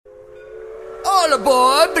All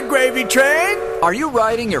aboard the gravy train! Are you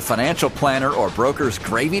riding your financial planner or broker's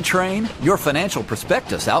gravy train? Your financial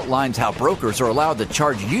prospectus outlines how brokers are allowed to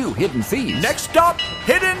charge you hidden fees. Next stop,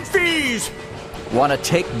 hidden fees! Want to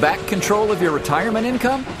take back control of your retirement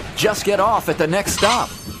income? Just get off at the next stop.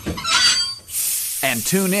 And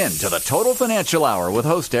tune in to the Total Financial Hour with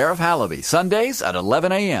host Arif Halaby, Sundays at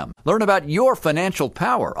 11 a.m. Learn about your financial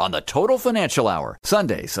power on the Total Financial Hour,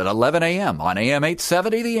 Sundays at 11 a.m. on AM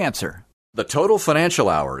 870 The Answer. The Total Financial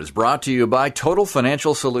Hour is brought to you by Total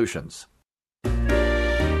Financial Solutions.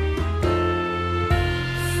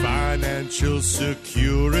 Financial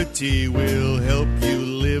security will help you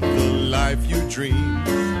live the life you dream.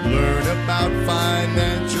 Learn about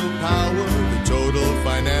financial power, the Total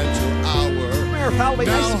Financial Hour. Mayor Fowley,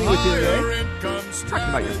 nice to be with you today. Talking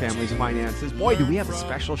about your family's finances. Boy, do we have a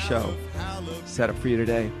special show set up for you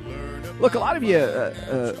today. Look, a lot of you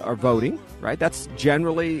are voting, right? That's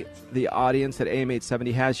generally the audience that AM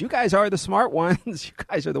 870 has. You guys are the smart ones. You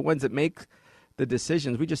guys are the ones that make the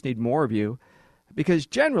decisions. We just need more of you because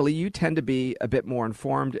generally you tend to be a bit more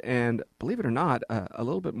informed and, believe it or not, a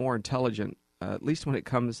little bit more intelligent, at least when it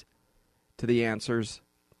comes to the answers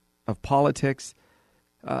of politics.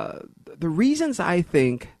 The reasons I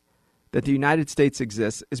think that the United States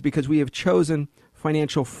exists is because we have chosen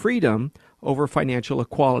financial freedom over financial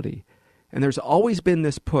equality. And there's always been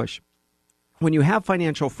this push. When you have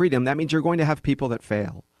financial freedom, that means you're going to have people that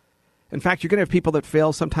fail. In fact, you're going to have people that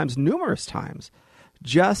fail sometimes numerous times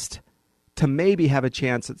just to maybe have a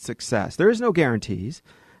chance at success. There is no guarantees.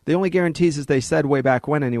 The only guarantees, as they said way back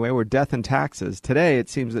when anyway, were death and taxes. Today, it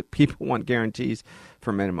seems that people want guarantees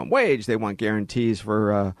for minimum wage. They want guarantees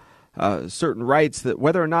for certain rights that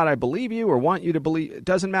whether or not I believe you or want you to believe, it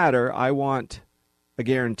doesn't matter. I want a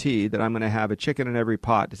guarantee that I'm going to have a chicken in every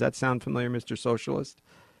pot. Does that sound familiar, Mr. Socialist?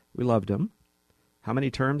 We loved him. How many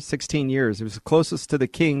terms? 16 years. It was the closest to the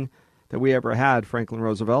king that we ever had, Franklin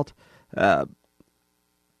Roosevelt. But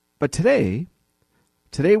today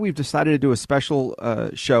we've decided to do a special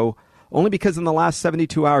show only because in the last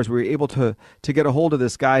 72 hours we were able to get a hold of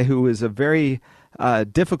this guy who is a very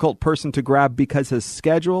difficult person to grab because his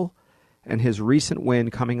schedule and his recent win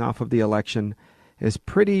coming off of the election is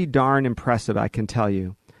pretty darn impressive, I can tell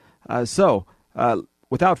you. So,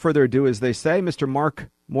 without further ado, as they say, Mr.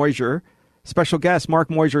 Mark Moyser, special guest. Mark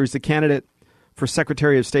Moyser is the candidate for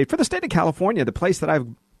Secretary of State for the state of California, the place that I've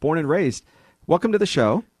born and raised. Welcome to the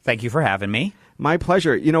show. Thank you for having me. My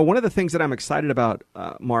pleasure. You know, one of the things that I'm excited about,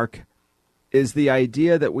 Mark, is the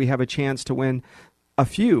idea that we have a chance to win a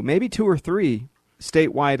few, maybe 2 or 3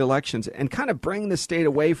 statewide elections and kind of bring the state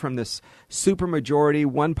away from this supermajority,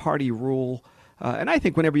 one-party rule. And I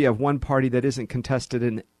think whenever you have one party that isn't contested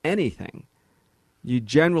in anything, you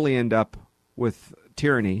generally end up with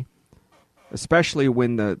tyranny, especially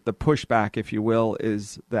when the pushback, if you will,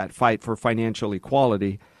 is that fight for financial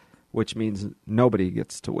equality, which means nobody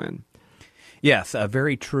gets to win. Yes,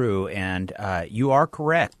 very true. And you are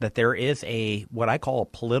correct that there is what I call a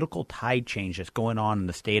political tide change that's going on in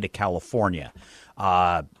the state of California.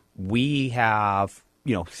 We have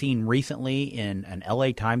seen recently in an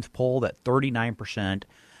LA Times poll that 39%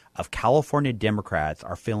 of California Democrats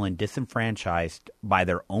are feeling disenfranchised by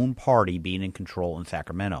their own party being in control in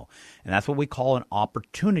Sacramento. And that's what we call an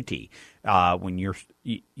opportunity. When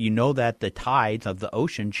you know that the tides of the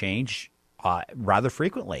ocean change rather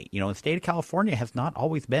frequently. The state of California has not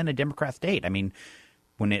always been a Democrat state. I mean,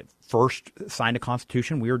 when it first signed a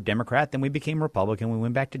constitution, we were Democrat, then we became Republican. We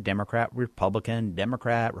went back to Democrat, Republican,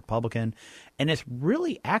 Democrat, Republican. And it's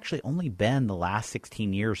really actually only been the last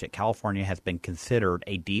 16 years that California has been considered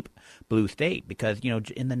a deep blue state because,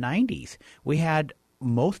 in the 90s, we had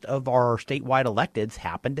most of our statewide electeds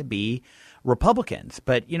happen to be Republicans.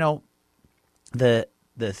 But,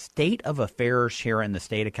 the state of affairs here in the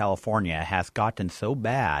state of California has gotten so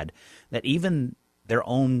bad that even their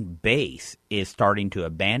own base is starting to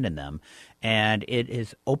abandon them, and it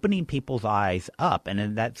is opening people's eyes up,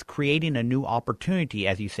 and that's creating a new opportunity,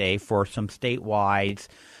 as you say, for some statewide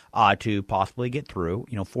to possibly get through.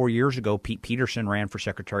 4 years ago, Pete Peterson ran for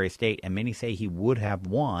Secretary of State, and many say he would have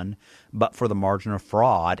won, but for the margin of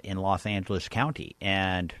fraud in Los Angeles County,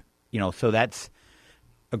 and so that's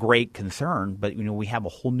a great concern, but we have a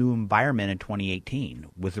whole new environment in 2018.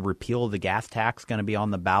 Was the repeal of the gas tax going to be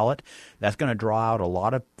on the ballot? That's going to draw out a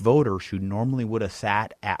lot of voters who normally would have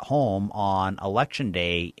sat at home on election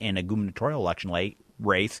day in a gubernatorial election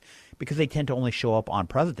race because they tend to only show up on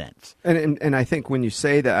presidents. And I think when you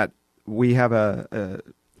say that, we have a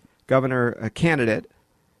candidate,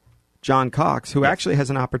 John Cox, who actually has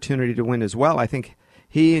an opportunity to win as well. I think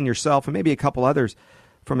he and yourself and maybe a couple others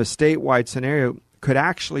from a statewide scenario could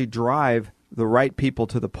actually drive the right people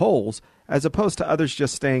to the polls, as opposed to others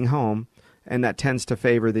just staying home, and that tends to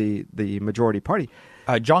favor the majority party.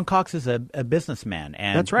 John Cox is a businessman,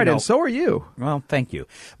 and that's right, and so are you. Well, thank you,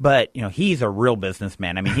 but he's a real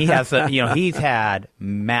businessman. I mean, he has he's had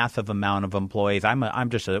massive amount of employees. I'm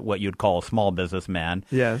just what you'd call a small businessman.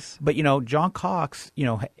 Yes, but John Cox,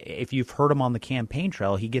 if you've heard him on the campaign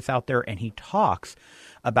trail, he gets out there and he talks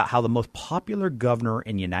about how the most popular governor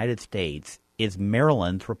in the United States is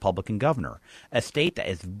Maryland's Republican governor, a state that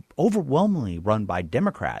is overwhelmingly run by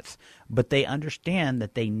Democrats, but they understand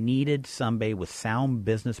that they needed somebody with sound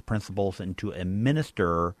business principles and to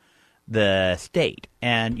administer the state.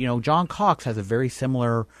 And, John Cox has a very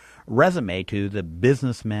similar resume to the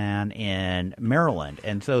businessman in Maryland.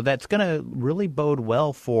 And so that's going to really bode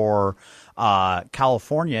well for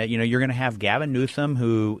California. You're going to have Gavin Newsom,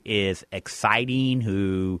 who is exciting,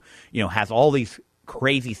 who, has all these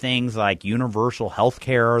crazy things like universal health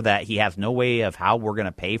care that he has no way of how we're going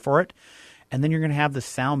to pay for it. And then you're going to have the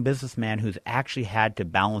sound businessman who's actually had to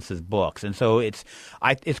balance his books. And so it's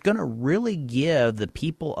going to really give the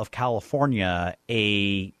people of California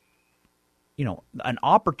an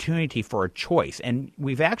opportunity for a choice. And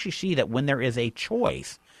we've actually seen that when there is a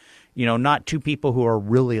choice, not two people who are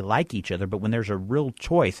really like each other, but when there's a real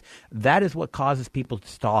choice, that is what causes people to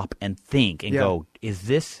stop and think and go, is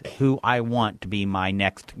this who I want to be my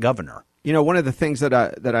next governor? One of the things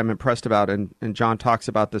that I'm impressed about, and John talks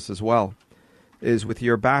about this as well, is with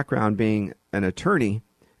your background being an attorney,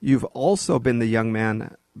 you've also been the young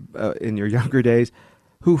man in your younger days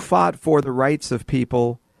who fought for the rights of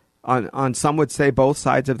people on some would say both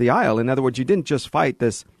sides of the aisle. In other words, you didn't just fight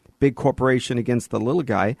this big corporation against the little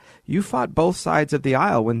guy. You fought both sides of the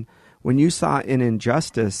aisle. When you saw an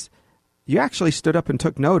injustice, you actually stood up and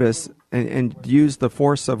took notice and used the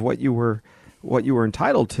force of what you were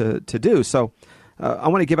entitled to do. So I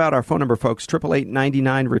want to give out our phone number, folks,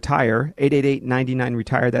 888-99-RETIRE,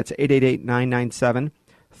 888-99-RETIRE. That's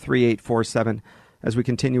 888-997-3847, as we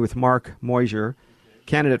continue with Mark Moyser,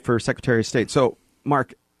 candidate for Secretary of State. So,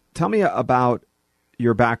 Mark, tell me about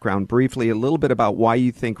your background briefly, a little bit about why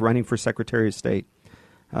you think running for Secretary of State,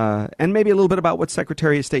 and maybe a little bit about what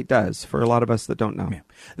Secretary of State does for a lot of us that don't know. Yeah.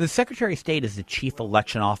 The Secretary of State is the chief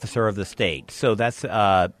election officer of the state. So that's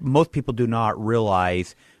most people do not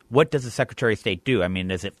realize, what does the Secretary of State do? I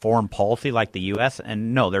mean, is it foreign policy like the U.S.?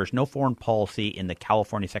 And no, there's no foreign policy in the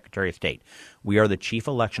California Secretary of State. We are the chief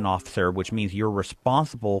election officer, which means you're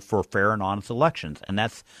responsible for fair and honest elections. And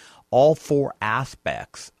that's all four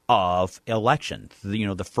aspects of elections.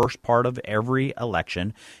 The first part of every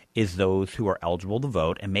election is those who are eligible to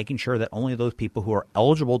vote and making sure that only those people who are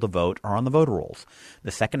eligible to vote are on the voter rolls.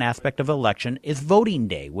 The second aspect of election is voting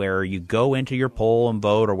day, where you go into your poll and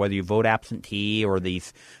vote, or whether you vote absentee or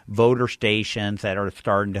these voter stations that are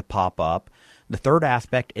starting to pop up. The third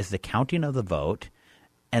aspect is the counting of the vote.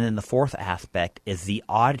 And then the fourth aspect is the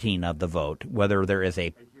auditing of the vote, whether there is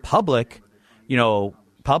a public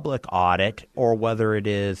audit or whether it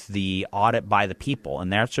is the audit by the people.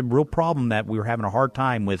 And that's a real problem that we were having a hard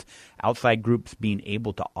time with outside groups being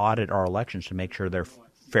able to audit our elections to make sure they're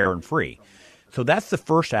fair and free. So that's the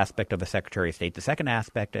first aspect of a Secretary of State. The second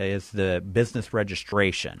aspect is the business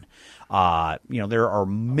registration. There are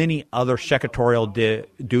many other secretarial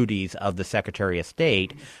duties of the Secretary of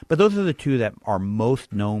State, but those are the two that are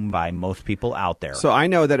most known by most people out there. So I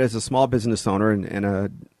know that as a small business owner and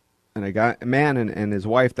a man and his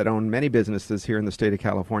wife that own many businesses here in the state of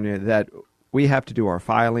California, that we have to do our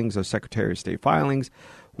filings, our Secretary of State filings.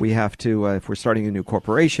 We have to, if we're starting a new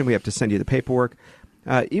corporation, we have to send you the paperwork.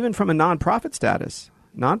 Even from a nonprofit status,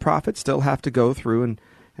 nonprofits still have to go through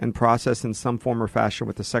and process in some form or fashion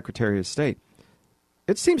with the Secretary of State.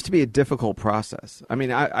 It seems to be a difficult process. I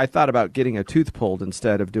mean, I thought about getting a tooth pulled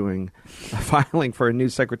instead of doing a filing for a new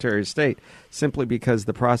Secretary of State, simply because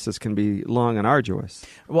the process can be long and arduous.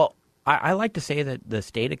 Well, I like to say that the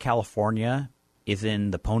state of California is in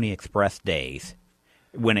the Pony Express days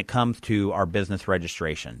when it comes to our business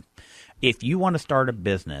registration. If you want to start a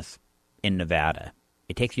business in Nevada,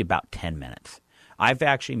 it takes you about 10 minutes. I've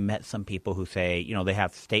actually met some people who say, they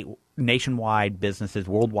have nationwide businesses,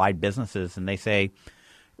 worldwide businesses, and they say,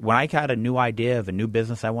 when I got a new idea of a new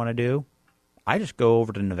business I want to do, I just go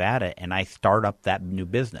over to Nevada and I start up that new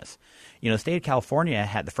business. The state of California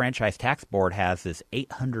the Franchise Tax Board has this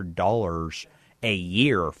 $800 a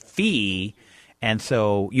year fee. And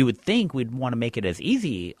so you would think we'd want to make it as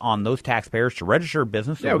easy on those taxpayers to register a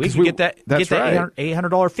business so we can get that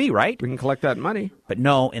 $800 fee, right? We can collect that money. But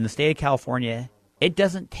no, in the state of California, it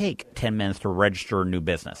doesn't take 10 minutes to register a new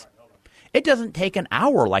business. It doesn't take an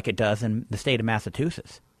hour like it does in the state of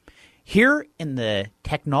Massachusetts. Here in the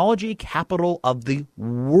technology capital of the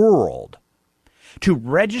world, to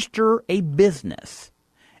register a business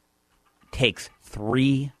takes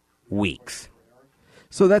 3 weeks.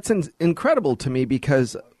 So that's incredible to me,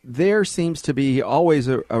 because there seems to be always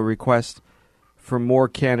a request for more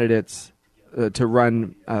candidates to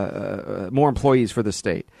run more employees for the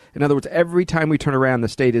state. In other words, every time we turn around, the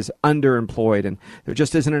state is underemployed, and there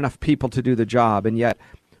just isn't enough people to do the job. And yet,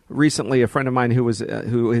 recently, a friend of mine who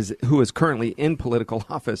is currently in political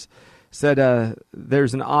office said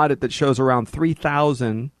there's an audit that shows around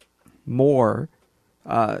 3,000 more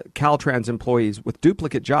Caltrans employees with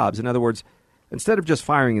duplicate jobs. In other words, instead of just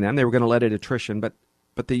firing them, they were going to let it attrition, but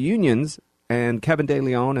the unions and Kevin De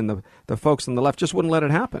Leon and the folks on the left just wouldn't let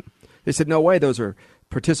it happen. They said, no way, those are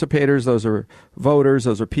participators, those are voters,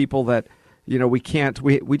 those are people that,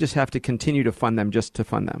 we just have to continue to fund them just to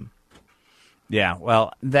fund them. Yeah,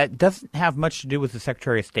 well, that doesn't have much to do with the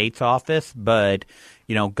Secretary of State's office, but,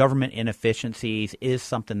 government inefficiencies is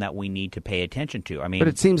something that we need to pay attention to. I mean, but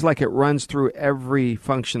it seems like it runs through every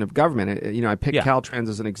function of government. I picked Caltrans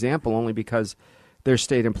as an example only because they're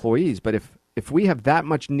state employees. But if we have that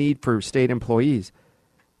much need for state employees,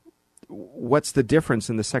 what's the difference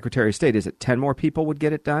in the Secretary of State? Is it 10 more people would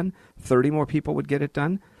get it done? 30 more people would get it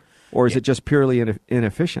done? Or is it just purely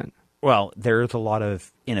inefficient? Well, there's a lot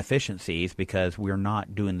of inefficiencies because we're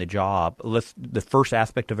not doing the job. The first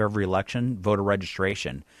aspect of every election, voter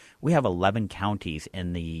registration. We have 11 counties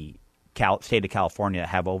in the state of California that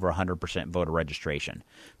have over 100% voter registration.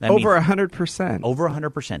 Over 100%? Over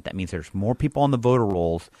 100%. That means there's more people on the voter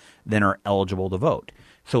rolls than are eligible to vote.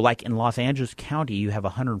 So like in Los Angeles County, you have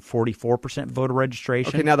 144% voter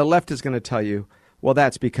registration. Okay, now the left is going to tell you, well,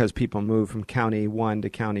 that's because people move from County 1 to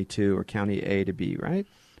County 2 or County A to B, right?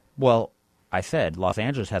 Well, I said Los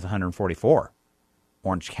Angeles has 144.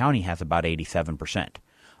 Orange County has about 87%.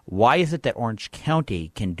 Why is it that Orange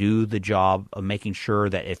County can do the job of making sure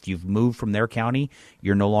that if you've moved from their county,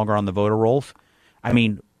 you're no longer on the voter rolls? I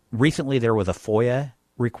mean, recently there was a FOIA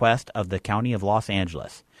request of the county of Los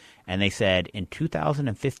Angeles, and they said in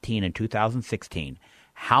 2015 and 2016,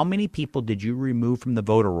 how many people did you remove from the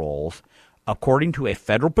voter rolls according to a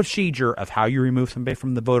federal procedure of how you remove somebody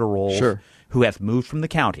from the voter rolls who has moved from the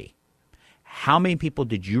county? How many people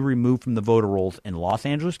did you remove from the voter rolls in Los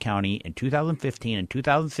Angeles County in 2015 and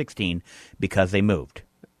 2016 because they moved?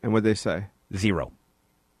 And what did they say? 0.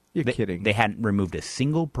 You're kidding. They hadn't removed a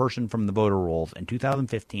single person from the voter rolls in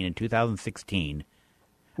 2015 and 2016.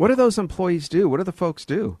 What do those employees do? What do the folks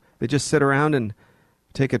do? They just sit around and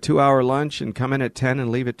take a 2-hour lunch and come in at 10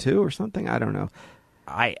 and leave at 2 or something? I don't know.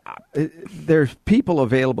 There's people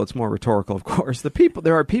available. It's more rhetorical, of course.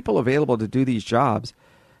 There are people available to do these jobs.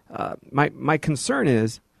 My concern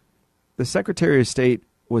is the Secretary of State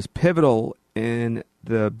was pivotal in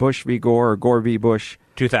the Bush v. Gore or Gore v. Bush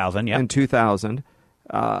 2000, in 2000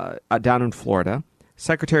 down in Florida.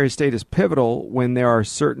 Secretary of State is pivotal when there are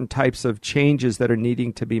certain types of changes that are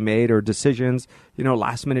needing to be made or decisions,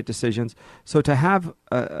 last-minute decisions. So to have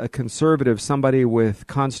a conservative, somebody with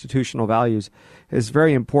constitutional values, is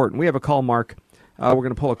very important. We have a call, Mark. We're going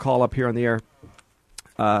to pull a call up here on the air.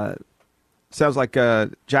 Sounds like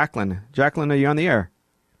Jacqueline. Jacqueline, are you on the air?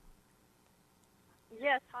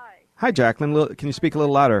 Yes, hi. Hi, Jacqueline. Can you speak a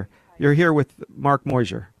little louder? Hi. You're here with Mark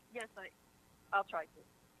Moisier. Yes, I'll try to.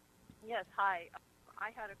 Yes, hi. I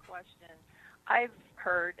had a question. I've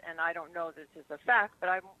heard, and I don't know this is a fact, but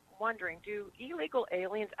I'm wondering, do illegal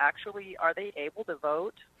aliens are they able to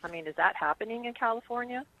vote? I mean, is that happening in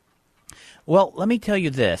California? Well, let me tell you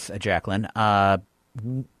this, Jacqueline. Let's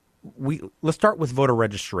start with voter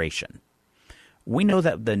registration. We know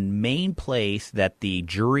that the main place that the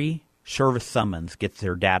jury service summons gets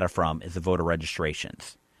their data from is the voter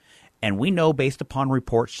registrations. And we know, based upon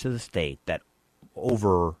reports to the state, that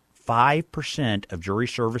over 5% of jury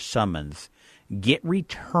service summons get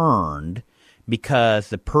returned because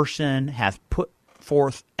the person has put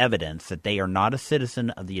forth evidence that they are not a citizen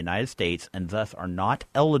of the United States and thus are not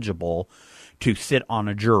eligible to sit on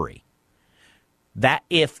a jury. That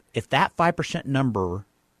if that 5% number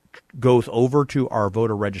goes over to our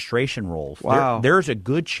voter registration rolls, there's a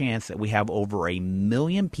good chance that we have over 1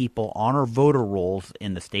 million people on our voter rolls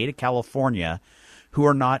in the state of California who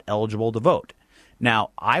are not eligible to vote.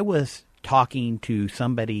 Now, I was talking to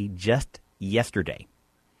somebody just yesterday,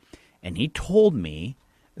 and he told me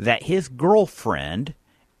that his girlfriend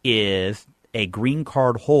is a green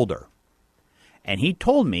card holder. And he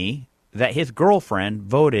told me that his girlfriend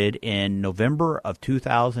voted in November of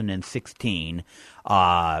 2016,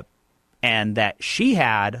 and that she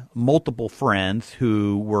had multiple friends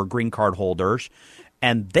who were green card holders,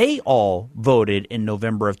 and they all voted in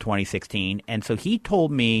November of 2016. And so he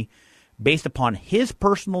told me, based upon his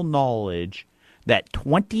personal knowledge, that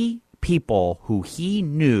 20 people who he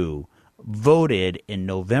knew voted in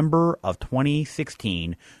November of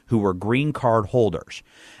 2016 who were green card holders.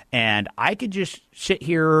 And I could just sit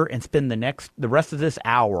here and spend the rest of this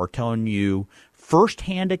hour telling you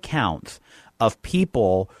firsthand accounts of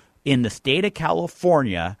people in the state of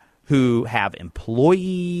California who have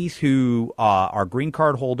employees who are green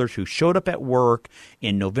card holders who showed up at work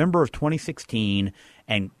in November of 2016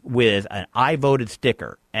 and with an I voted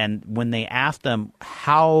sticker. And when they asked them,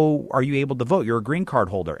 how are you able to vote? You're a green card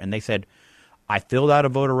holder. And they said, I filled out a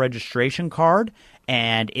voter registration card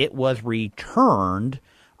and it was returned.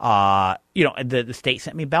 The state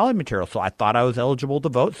sent me ballot material, so I thought I was eligible to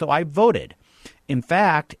vote, so I voted. In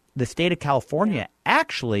fact, the state of California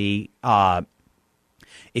actually,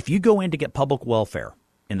 if you go in to get public welfare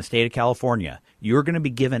in the state of California, you're going to be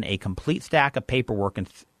given a complete stack of paperwork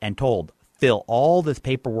and told, fill all this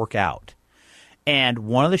paperwork out. And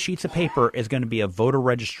one of the sheets of paper is going to be a voter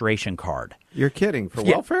registration card. You're kidding. For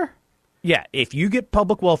welfare? Yeah, if you get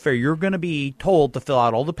public welfare, you're going to be told to fill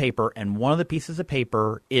out all the paper, and one of the pieces of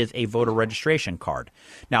paper is a voter registration card.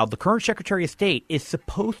 Now, the current Secretary of State is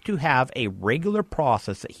supposed to have a regular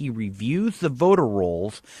process that he reviews the voter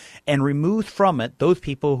rolls and removes from it those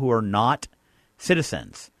people who are not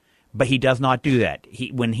citizens. But he does not do that.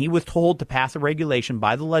 When he was told to pass a regulation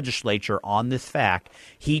by the legislature on this fact,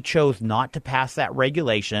 he chose not to pass that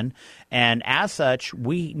regulation. And as such,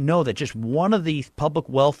 we know that just one of these public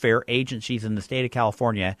welfare agencies in the state of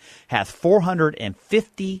California has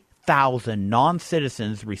 450,000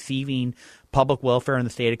 non-citizens receiving public welfare in the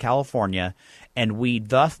state of California. And we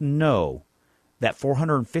thus know that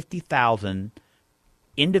 450,000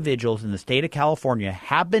 individuals in the state of California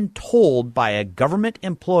have been told by a government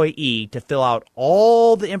employee to fill out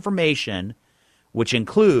all the information, which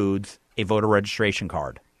includes a voter registration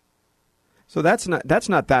card. So that's not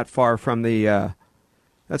that far from the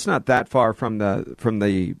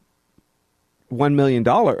 $1 million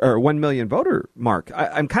or 1 million voter mark.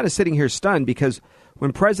 I'm kind of sitting here stunned because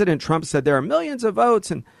when President Trump said there are millions of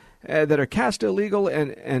votes and that are cast illegal,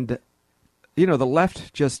 and the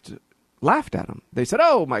left just laughed at him. They said,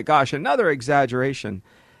 oh, my gosh, another exaggeration.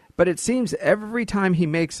 But it seems every time he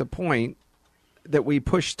makes a point that we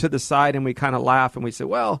push to the side and we kind of laugh and we say,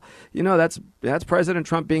 well, that's President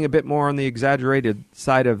Trump being a bit more on the exaggerated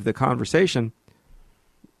side of the conversation.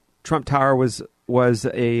 Trump Tower was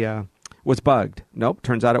bugged. Nope,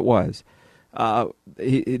 turns out it was.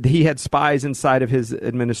 He had spies inside of his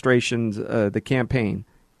administration's the campaign.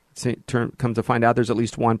 Come to find out, there's at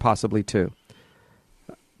least one, possibly two.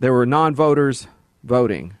 There were non-voters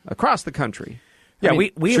voting across the country. Yeah,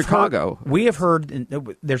 we Chicago. We have heard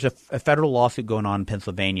there's a federal lawsuit going on in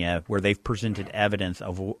Pennsylvania where they've presented evidence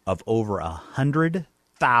of over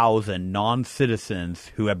 100,000 non-citizens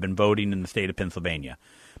who have been voting in the state of Pennsylvania.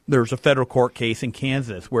 There's a federal court case in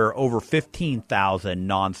Kansas where over 15,000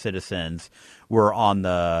 non-citizens were on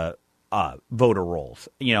the voter rolls.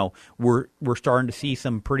 We're starting to see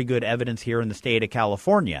some pretty good evidence here in the state of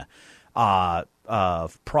California of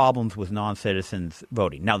problems with non-citizens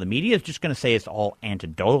voting. Now, the media is just going to say it's all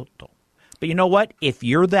anecdotal. But you know what? If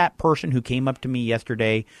you're that person who came up to me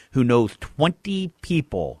yesterday who knows 20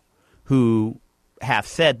 people who have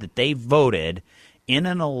said that they voted in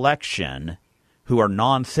an election who are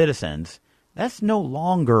non-citizens, that's no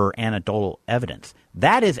longer anecdotal evidence.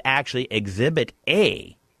 That is actually Exhibit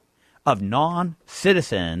A of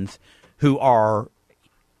non-citizens who are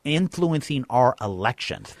influencing our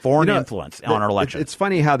elections, foreign influence on our elections. It's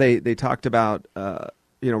funny how they talked about,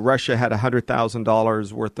 Russia had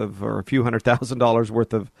 $100,000 worth of, or a few $100,000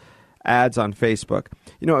 worth of ads on Facebook.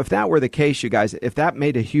 If that were the case, you guys, if that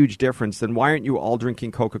made a huge difference, then why aren't you all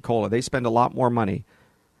drinking Coca-Cola? They spend a lot more money.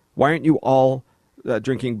 Why aren't you all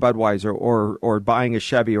drinking Budweiser or buying a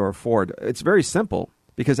Chevy or a Ford? It's very simple,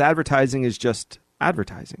 because advertising is just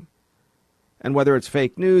advertising. And whether it's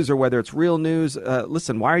fake news or whether it's real news,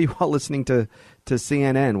 listen, why are you all listening to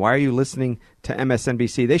CNN? Why are you listening to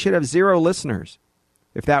MSNBC? They should have 0 listeners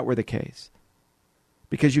if that were the case.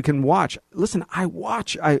 Because you can watch. Listen,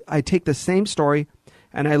 I take the same story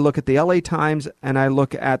and I look at the LA Times and I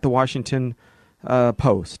look at the Washington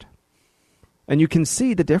Post. And you can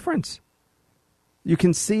see the difference. You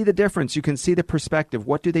can see the difference. You can see the perspective.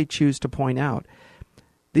 What do they choose to point out?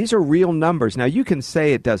 These are real numbers. Now, you can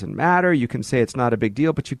say it doesn't matter. You can say it's not a big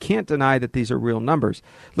deal, but you can't deny that these are real numbers.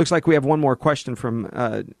 Looks like we have one more question from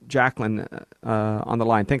Jacqueline on the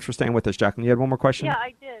line. Thanks for staying with us, Jacqueline. You had one more question? Yeah,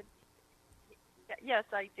 I did. Yes,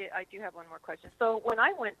 I did. I do have one more question. So when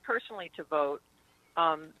I went personally to vote,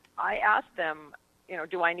 I asked them,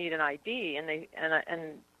 do I need an ID? And they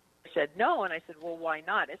said no. And I said, well, why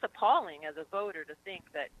not? It's appalling as a voter to think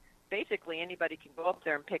that basically anybody can go up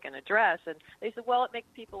there and pick an address. And they said, well, it makes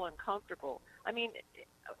people uncomfortable. I mean,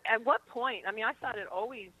 at what point? I mean, I thought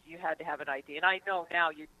you had to have an ID, and I know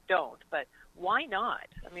now you don't. But why not?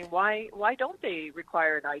 I mean, why don't they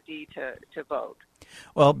require an ID to vote?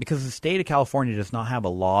 Well, because the state of California does not have a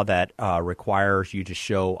law that requires you to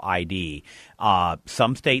show ID.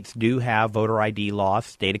 Some states do have voter ID laws.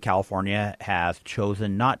 The state of California has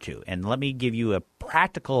chosen not to. And let me give you a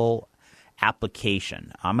practical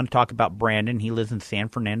application. I'm going to talk about Brandon. He lives in San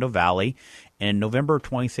Fernando Valley. In November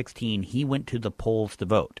 2016, he went to the polls to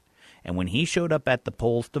vote. And when he showed up at the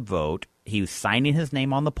polls to vote, he was signing his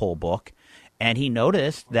name on the poll book, and he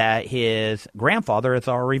noticed that his grandfather has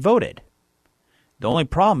already voted. The only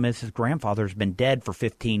problem is his grandfather's been dead for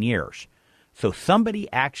 15 years. So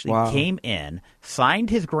somebody actually came in, signed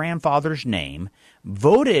his grandfather's name,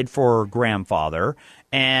 voted for grandfather,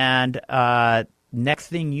 and next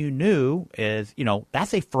thing you knew is,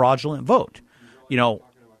 that's a fraudulent vote.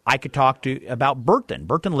 I could talk about Burton.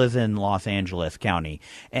 Burton lives in Los Angeles County.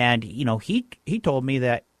 And, he told me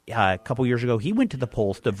that a couple years ago he went to the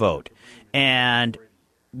polls to vote. And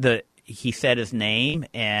he said his name,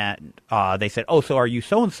 and they said, oh, so are you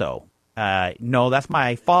so-and-so? No, that's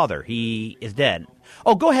my father. He is dead.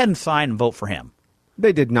 Oh, go ahead and sign and vote for him.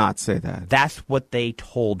 They did not say that. That's what they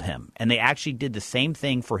told him. And they actually did the same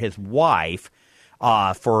thing for his wife,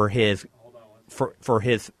 for his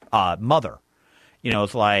mother.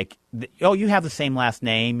 It's like, oh, you have the same last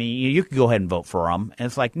name. You could go ahead and vote for him. And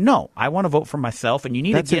it's like, no, I want to vote for myself, and you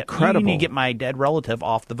need to get my dead relative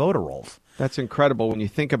off the voter rolls. That's incredible when you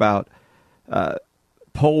think about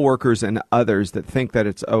poll workers and others that think that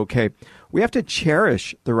it's okay. We have to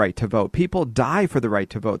cherish the right to vote. People die for the right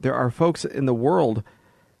to vote. There are folks in the world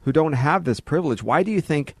who don't have this privilege. Why do you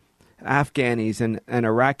think Afghanis and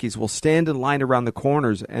Iraqis will stand in line around the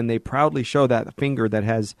corners and they proudly show that finger that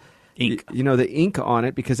has ink, the ink on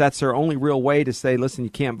it, because that's their only real way to say, listen, you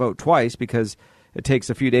can't vote twice because it takes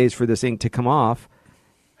a few days for this ink to come off.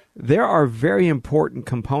 There are very important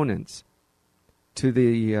components to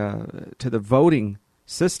the voting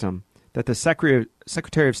system that the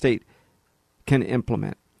Secretary of State can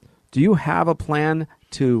implement. Do you have a plan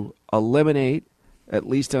to eliminate, at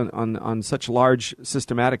least on such large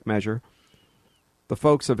systematic measure, the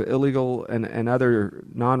folks of illegal and other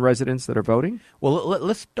non-residents that are voting? Well,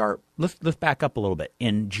 let's back up a little bit.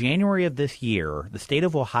 In January of this year, the state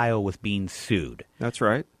of Ohio was being sued. That's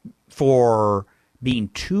right. For being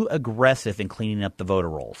too aggressive in cleaning up the voter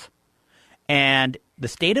rolls. And the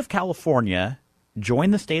state of California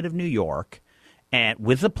joined the state of New York and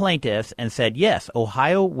with the plaintiffs and said, yes,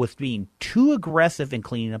 Ohio was being too aggressive in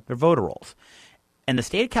cleaning up their voter rolls. And the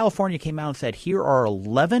state of California came out and said, here are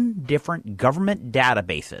 11 different government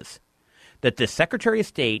databases that the Secretary of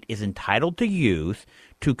State is entitled to use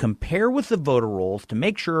to compare with the voter rolls to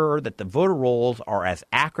make sure that the voter rolls are as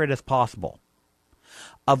accurate as possible.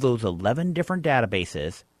 Of those 11 different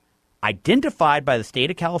databases, identified by the state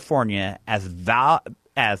of California as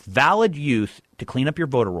valid use to clean up your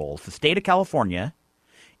voter rolls, the state of California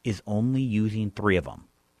is only using 3 of them.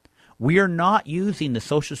 We are not using the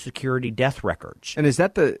Social Security death records. And is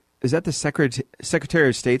that the Secretary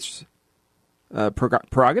of State's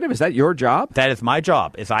prerogative? Is that your job? That is my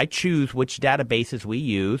job. Is I choose which databases we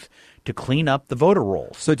use to clean up the voter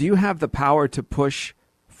rolls. So do you have the power to push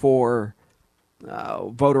for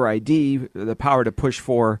voter ID, the power to push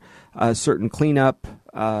for certain cleanup,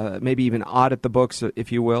 maybe even audit the books,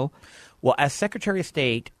 if you will? Well, as Secretary of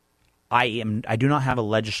State, I do not have a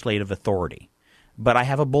legislative authority, but I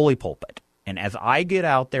have a bully pulpit. And as I get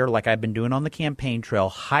out there, like I've been doing on the campaign trail,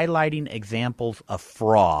 highlighting examples of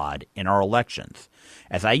fraud in our elections,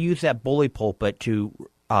 as I use that bully pulpit to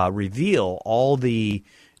reveal all the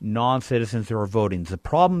non-citizens who are voting, the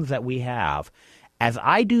problems that we have, as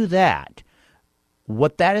I do that,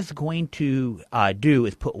 what that is going to do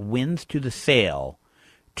is put winds to the sail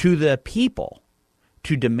to the people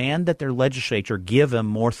to demand that their legislature give them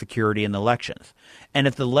more security in the elections. And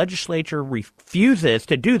if the legislature refuses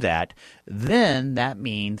to do that, then that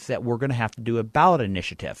means that we're going to have to do a ballot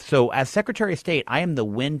initiative. So as Secretary of State, I am the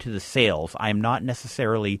wind to the sails. I am not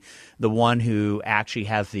necessarily the one who actually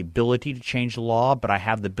has the ability to change the law, but I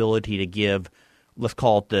have the ability to give, let's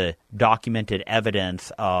call it, the documented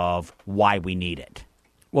evidence of why we need it.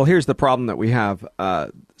 Well, here's the problem that we have.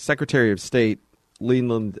 Secretary of State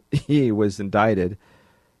Leland, he was indicted,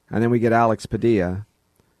 and then we get Alex Padilla,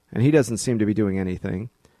 and he doesn't seem to be doing anything.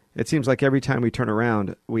 It seems like every time we turn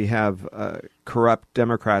around, we have corrupt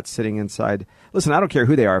Democrats sitting inside. Listen, I don't care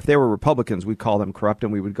who they are. If they were Republicans, we'd call them corrupt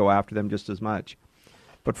and we would go after them just as much.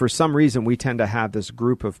 But for some reason, we tend to have this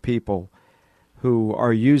group of people who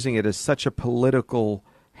are using it as such a political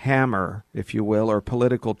hammer, if you will, or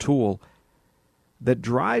political tool that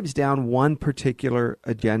drives down one particular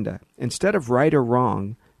agenda. Instead of right or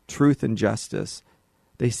wrong, truth and justice,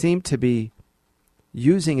 they seem to be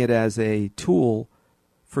using it as a tool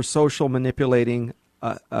for social manipulating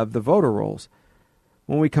of the voter rolls.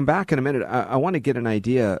 When we come back in a minute, I want to get an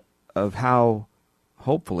idea of how,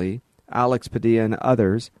 hopefully, Alex Padilla and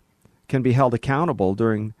others can be held accountable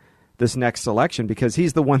during this next election, because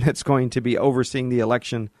he's the one that's going to be overseeing the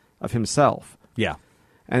election of himself. Yeah.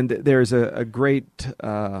 And there's a great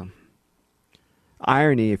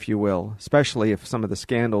irony, if you will, especially if some of the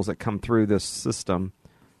scandals that come through this system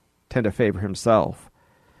tend to favor himself.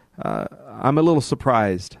 I'm a little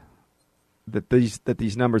surprised that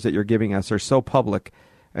these numbers that you're giving us are so public,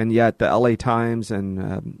 and yet the LA Times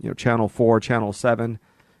and Channel 4, Channel 7,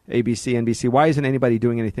 ABC, NBC, why isn't anybody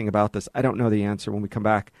doing anything about this? I don't know the answer. When we come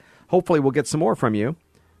back, hopefully we'll get some more from you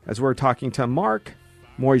as we're talking to Mark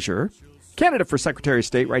Moyser, candidate for Secretary of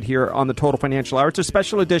State, right here on the Total Financial Hour. It's a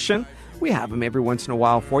special edition. We have them every once in a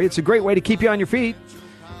while for you. It's a great way to keep you on your feet.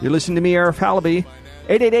 You're listening to me, Arif Halaby.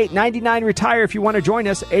 888-99-RETIRE if you want to join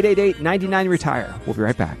us. 888-99-RETIRE. We'll be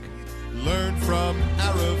right back. Learn from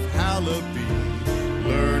Arif Halaby.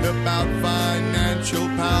 Learn about financial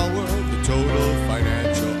power, the Total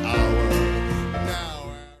Financial Hour.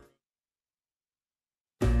 Now,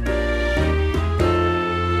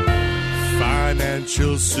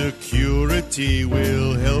 financial security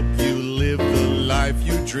will help you live the life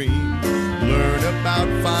you dream. Learn about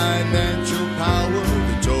financial power,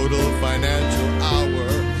 the Total Financial Hour.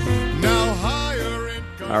 Now higher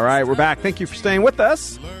income. All right, we're back. Thank you for staying with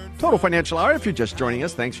us. Total Financial Hour. If you're just joining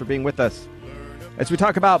us, thanks for being with us. As we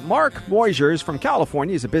talk about Mark Moyser from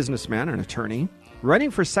California, he's a businessman and attorney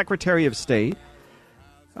running for Secretary of State.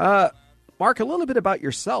 Mark, a little bit about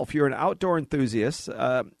yourself. You're an outdoor enthusiast.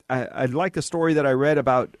 I like the story that I read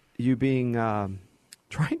about you being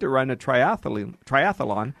trying to run a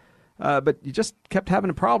triathlon, but you just kept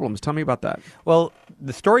having problems. Tell me about that. Well,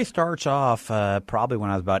 the story starts off probably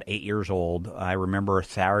when I was about 8 years old. I remember a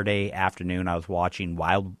Saturday afternoon I was watching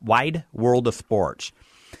Wide World of Sports,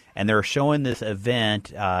 and they were showing this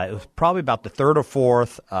event. It was probably about the third or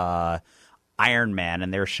fourth Ironman,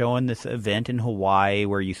 and they were showing this event in Hawaii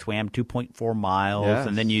where you swam 2.4 miles, yes,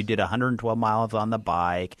 and then you did 112 miles on the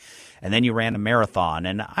bike, and then you ran a marathon.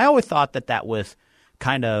 And I always thought that was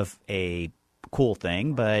kind of a cool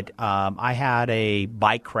thing, but I had a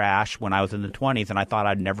bike crash when I was in the 20s, and I thought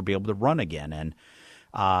I'd never be able to run again. And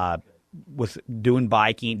was doing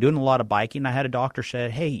a lot of biking. I had a doctor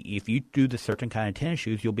said, hey, if you do this certain kind of tennis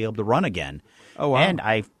shoes, you'll be able to run again. Oh, wow. And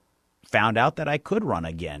I found out that I could run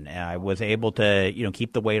again. And I was able to,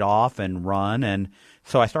 keep the weight off and run. And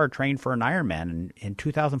so I started training for an Ironman. And in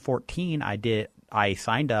 2014, I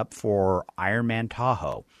signed up for Ironman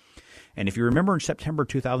Tahoe. And if you remember, in September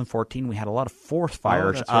 2014, we had a lot of forest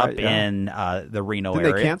fires in the Reno area.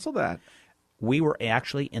 Did they cancel that? We were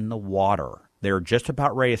actually in the water. They were just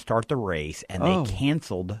about ready to start the race, and they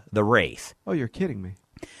canceled the race. Oh, you're kidding me.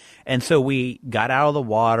 And so we got out of the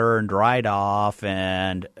water and dried off,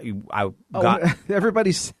 and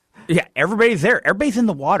everybody's... Yeah, everybody's there. Everybody's in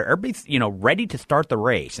the water. Everybody's, ready to start the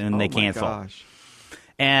race, and they canceled. Oh, my gosh.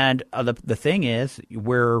 And the thing is,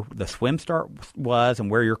 where the swim start was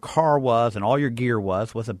and where your car was and all your gear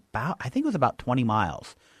was about, I think it was about 20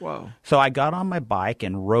 miles. Whoa. So I got on my bike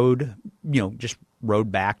and rode, just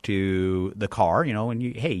rode back to the car, and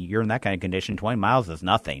you're in that kind of condition, 20 miles is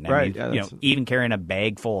nothing. Right. I mean, even carrying a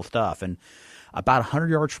bag full of stuff. And about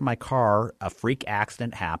 100 yards from my car, a freak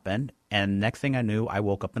accident happened. And next thing I knew, I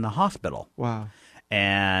woke up in the hospital. Wow.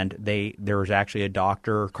 And there was actually a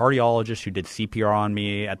doctor, cardiologist, who did CPR on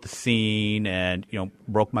me at the scene and,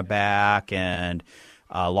 broke my back and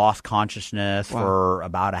lost consciousness for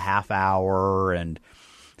about a half hour. And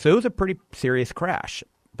so it was a pretty serious crash.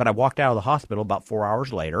 But I walked out of the hospital about 4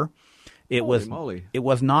 hours later. It was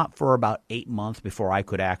not for about 8 months before I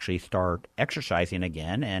could actually start exercising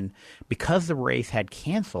again. And because the race had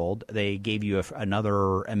canceled, they gave you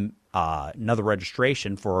another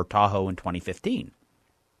registration for Tahoe in 2015.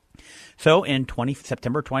 So in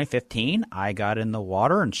September 2015, I got in the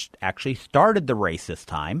water and actually started the race this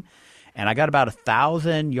time. And I got about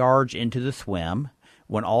 1,000 yards into the swim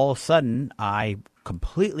when all of a sudden I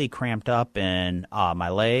completely cramped up in my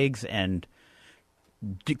legs and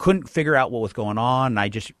couldn't figure out what was going on. I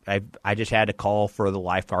just had to call for the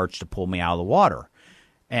lifeguards to pull me out of the water.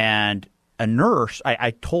 And a nurse,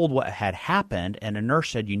 I told what had happened, and a nurse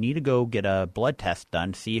said, you need to go get a blood test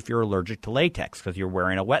done to see if you're allergic to latex because you're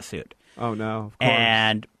wearing a wetsuit. Oh, no, of course.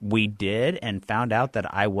 And we did and found out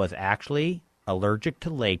that I was actually allergic to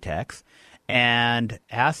latex. And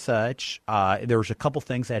as such, there was a couple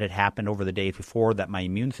things that had happened over the days before that my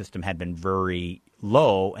immune system had been very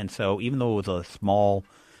low. And so even though it was a small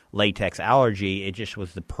latex allergy, it just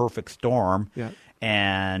was the perfect storm. Yeah.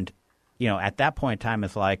 And, you know, at that point in time,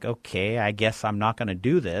 it's like, okay, I guess I'm not going to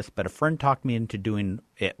do this. But a friend talked me into doing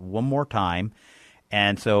it one more time.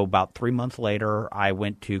 And so about 3 months later, I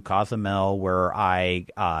went to Cozumel where I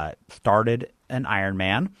started an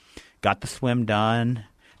Ironman, got the swim done,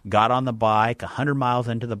 got on the bike, 100 miles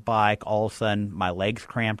into the bike, all of a sudden my legs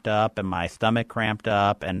cramped up and my stomach cramped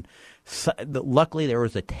up. And luckily there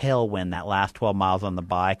was a tailwind that last 12 miles on the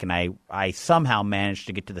bike, and I somehow managed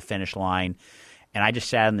to get to the finish line. And I just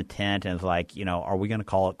sat in the tent and was like, you know, are we going to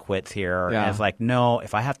call it quits here? Yeah. And it's like, no,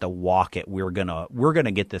 if I have to walk it, we're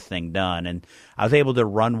gonna get this thing done. And I was able to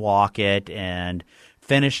walk it and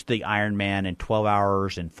finished the Ironman in 12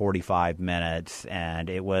 hours and 45 minutes, and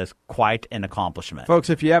it was quite an accomplishment. Folks,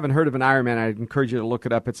 if you haven't heard of an Ironman, I'd encourage you to look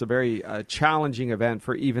it up. It's a very challenging event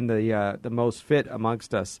for even the most fit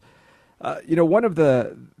amongst us. You know, one of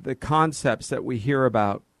the concepts that we hear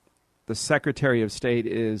about the Secretary of State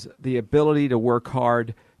is the ability to work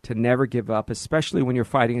hard, to never give up, especially when you're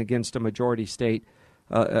fighting against a majority state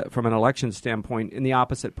from an election standpoint in the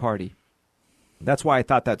opposite party. That's why I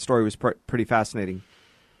thought that story was pretty fascinating,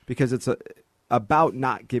 because it's about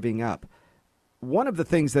not giving up. One of the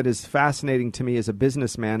things that is fascinating to me as a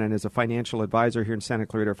businessman and as a financial advisor here in Santa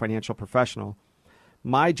Clarita, a financial professional,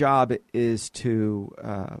 my job is to,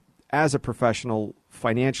 as a professional,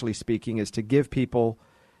 financially speaking, is to give people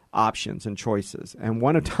options and choices. And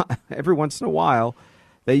every once in a while,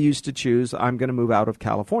 they used to choose, I'm going to move out of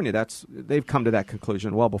California. They've come to that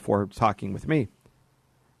conclusion well before talking with me.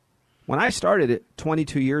 When I started it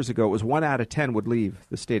 22 years ago, it was 1 out of 10 would leave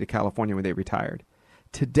the state of California when they retired.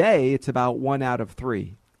 Today, it's about 1 out of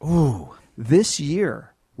 3. Ooh. This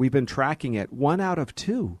year, we've been tracking it, 1 out of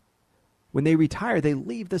 2. When they retire, they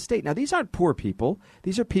leave the state. Now, these aren't poor people.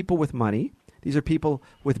 These are people with money. These are people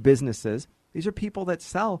with businesses. These are people that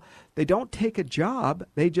sell. They don't take a job.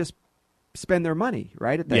 They just spend their money,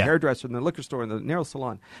 right, at the hairdresser, in the liquor store, in the nail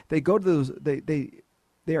salon. They go to those.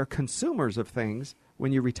 They are consumers of things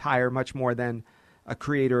when you retire, much more than a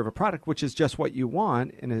creator of a product, which is just what you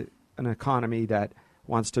want in an economy that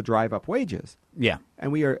wants to drive up wages. Yeah.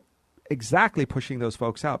 And we are exactly pushing those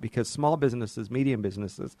folks out, because small businesses, medium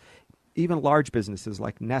businesses, even large businesses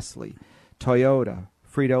like Nestle, Toyota,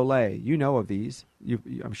 Frito-Lay, you know of these.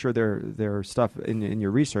 I'm sure they're stuff in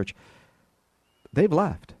your research. They've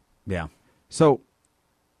left. Yeah. So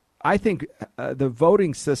I think the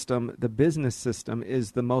voting system, the business system,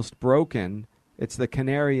 is the most broken. It's the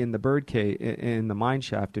canary in the bird cage, in the mine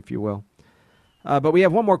shaft, if you will. But we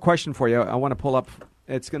have one more question for you. I want to pull up.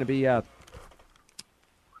 It's going to be, I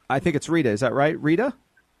think it's Rita. Is that right, Rita?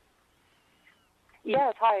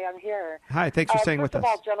 Yes. Hi, I'm here. Hi. Thanks for staying with us.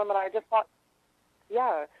 First of all, gentlemen, I just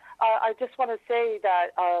want to say that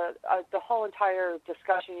the whole entire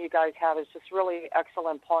discussion you guys have is just really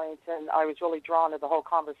excellent points, and I was really drawn to the whole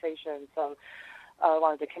conversation. So I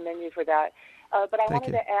wanted to commend you for that. But I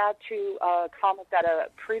wanted to add to a comment that a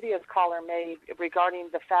previous caller made regarding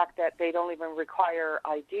the fact that they don't even require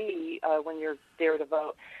ID when you're there to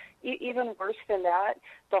vote. Even worse than that,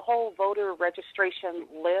 the whole voter registration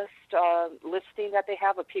listing that they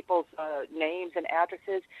have of people's names and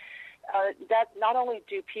addresses, that not only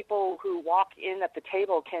do people who walk in at the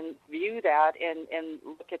table can view that and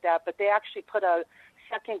look at that, but they actually put a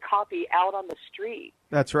second copy out on the street.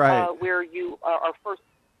 That's right. Where you are first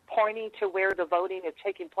pointing to where the voting is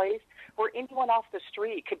taking place, where anyone off the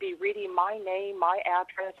street could be reading my name, my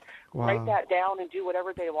address, write that down, and do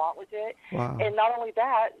whatever they want with it. Wow. And not only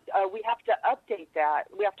that, we have to update that.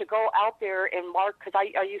 We have to go out there and mark, because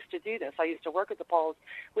I used to do this. I used to work at the polls.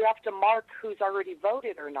 We have to mark who's already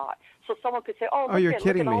voted or not. So someone could say, you're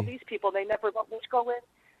kidding me. All these people, they never vote. Let's go in.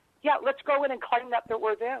 Yeah, let's go in and claim that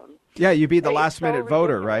we're them. Yeah, you'd be the last-minute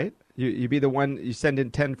voter, right? You'd be the one, you send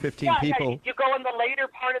in 10, 15 people. Yeah, you go in the later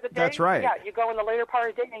part of the day. That's right. Yeah, you go in the later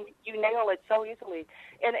part of the day and you nail it so easily.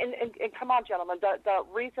 And come on, gentlemen, the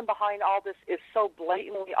reason behind all this is so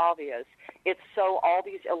blatantly obvious. It's so all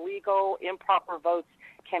these illegal, improper votes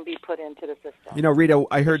can be put into the system. You know, Rita,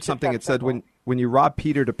 I heard something that said when you rob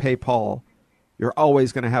Peter to pay Paul, you're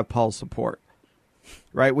always going to have Paul's support.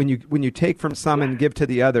 Right? When you take from some and give to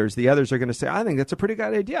the others are going to say, I think that's a pretty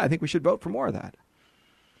good idea. I think we should vote for more of that.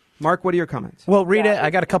 Mark, what are your comments? Well, Rita, Yeah, I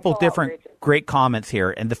got a couple of it's so different outrageous. great comments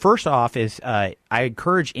here. And the first off is I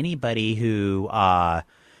encourage anybody who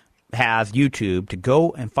has YouTube to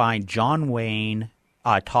go and find John Wayne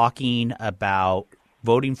talking about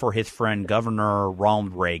voting for his friend Governor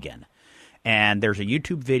Ronald Reagan. And there's a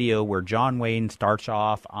YouTube video where John Wayne starts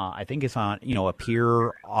off, I think it's on, a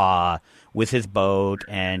pier with his boat,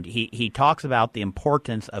 and he talks about the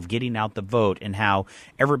importance of getting out the vote and how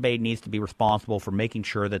everybody needs to be responsible for making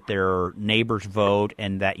sure that their neighbors vote,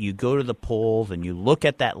 and that you go to the polls and you look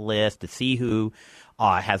at that list to see who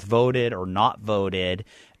has voted or not voted.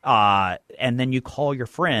 And then you call your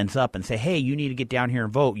friends up and say, "Hey, you need to get down here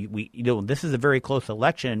and vote. This is a very close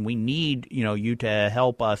election. We need, you to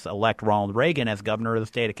help us elect Ronald Reagan as governor of the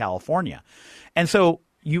state of California." And so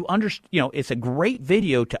it's a great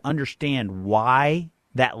video to understand why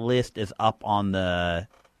that list is up on the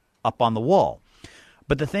wall.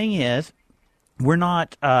 But the thing is, we're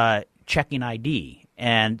not checking ID,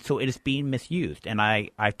 and so it is being misused. And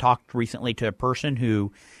I've talked recently to a person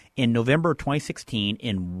who, in November of 2016,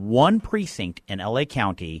 in one precinct in LA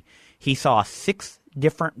County, he saw 6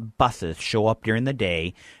 different buses show up during the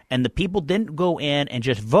day, and the people didn't go in and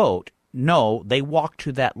just vote. No, they walked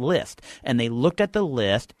to that list, and they looked at the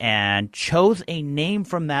list and chose a name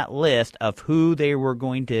from that list of who they were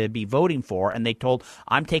going to be voting for, and they told,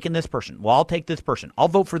 "I'm taking this person. Well, I'll take this person. I'll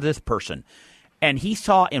vote for this person." And he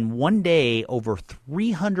saw in one day over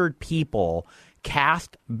 300 people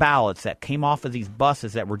cast ballots that came off of these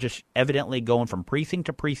buses that were just evidently going from precinct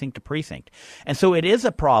to precinct to precinct. And so it is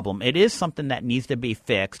a problem. It is something that needs to be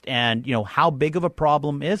fixed. And, how big of a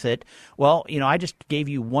problem is it? Well, I just gave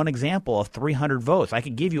you one example of 300 votes. I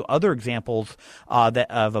could give you other examples of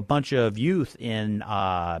a bunch of youth in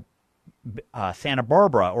Santa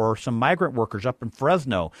Barbara, or some migrant workers up in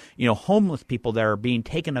Fresno, homeless people that are being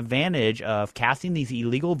taken advantage of casting these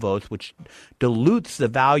illegal votes, which dilutes the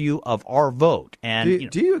value of our vote. And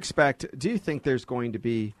do you think there's going to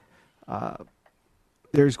be a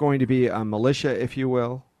militia, if you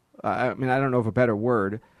will? I don't know of a better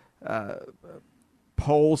word,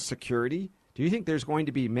 poll security. Do you think there's going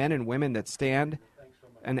to be men and women that stand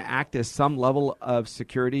and act as some level of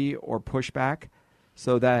security or pushback,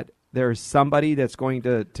 so that there's somebody that's going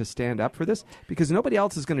to stand up for this? Because nobody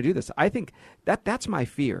else is going to do this. I think that's my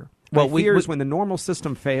fear. My fear is when the normal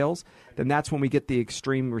system fails, then that's when we get the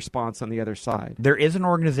extreme response on the other side. There is an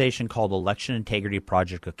organization called Election Integrity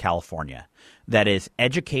Project of California that is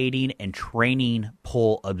educating and training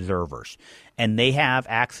poll observers. And they have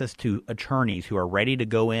access to attorneys who are ready to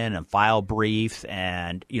go in and file briefs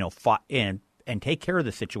and, and take care of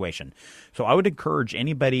the situation. So I would encourage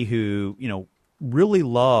anybody who, really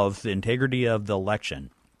loves the integrity of the election,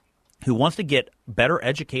 who wants to get better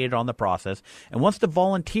educated on the process and wants to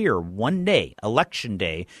volunteer one day, election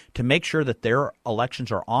day, to make sure that their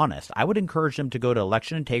elections are honest, I would encourage them to go to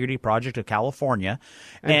Election Integrity Project of California.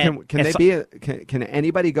 And can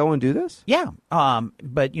anybody go and do this? Yeah.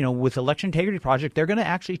 But, with Election Integrity Project, they're going to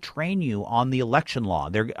actually train you on the election law.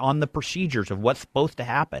 They're on the procedures of what's supposed to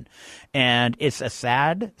happen. And it's a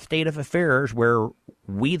sad state of affairs where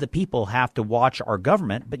we, the people, have to watch our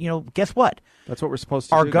government. But, guess what? That's what we're supposed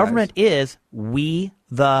to do. Our government is we,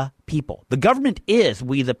 the people. The government is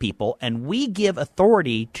we, the people, and we give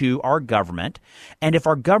authority to our government. And if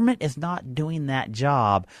our government is not doing that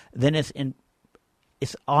job, then it's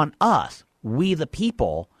on us, we, the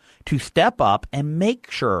people, to step up and make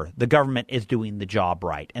sure the government is doing the job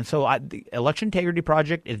right. And so the Election Integrity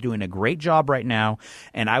Project is doing a great job right now,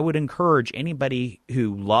 and I would encourage anybody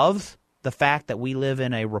who loves the fact that we live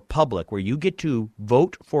in a republic where you get to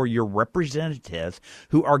vote for your representatives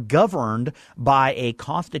who are governed by a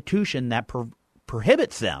constitution that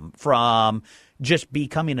prohibits them from just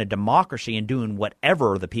becoming a democracy and doing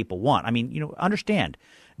whatever the people want. Understand,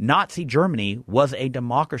 Nazi Germany was a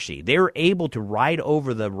democracy. They were able to ride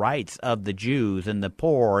over the rights of the Jews and the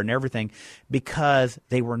poor and everything because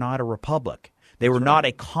they were not a republic. They were not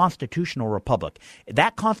a constitutional republic.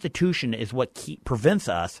 That constitution is what prevents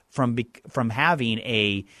us from having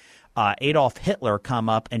a Adolf Hitler come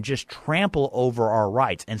up and just trample over our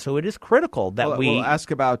rights. And so it is critical that we'll ask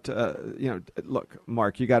about, look,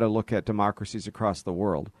 Mark, you got to look at democracies across the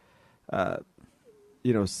world.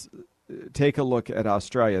 Take a look at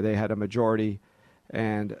Australia. They had a majority,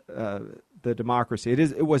 and the democracy.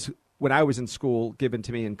 It was, when I was in school, given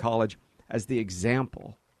to me in college as the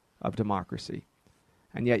example of democracy.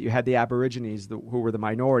 And yet you had the Aborigines, who were the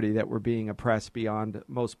minority, that were being oppressed beyond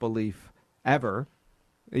most belief ever,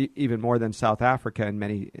 even more than South Africa in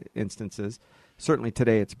many instances. Certainly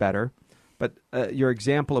today it's better. But your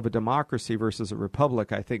example of a democracy versus a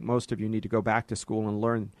republic, I think most of you need to go back to school and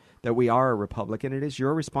learn that we are a republic, and it is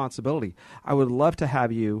your responsibility. I would love to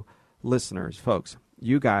have you, listeners, folks,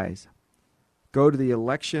 you guys, go to the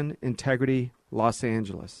Election Integrity Los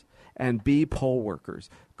Angeles and be poll workers.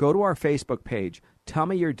 Go to our Facebook page. Tell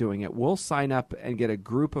me you're doing it. We'll sign up and get a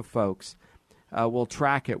group of folks. We'll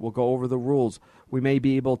track it. We'll go over the rules. We may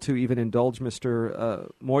be able to even indulge Mr.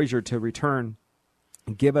 Moiser to return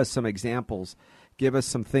and give us some examples, give us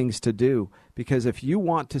some things to do. Because if you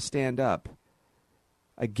want to stand up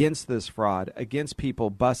against this fraud, against people,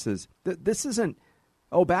 buses, this isn't,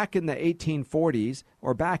 back in the 1840s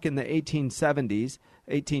or back in the 1870s,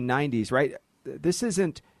 1890s, right? This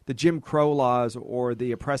isn't the Jim Crow laws or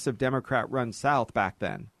the oppressive Democrat-run South back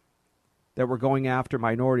then that were going after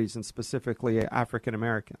minorities and specifically African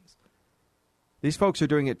Americans. These folks are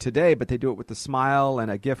doing it today, but they do it with a smile and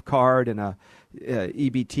a gift card and a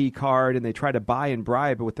EBT card, and they try to buy and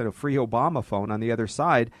bribe with a free Obama phone on the other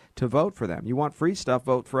side to vote for them. You want free stuff,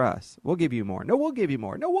 vote for us. We'll give you more. No, we'll give you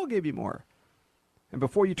more. No, we'll give you more. And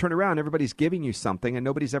before you turn around, everybody's giving you something, and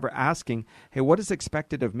nobody's ever asking, hey, what is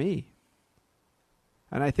expected of me?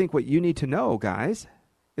 And I think what you need to know, guys,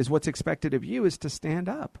 is what's expected of you is to stand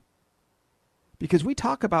up. Because we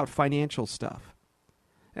talk about financial stuff.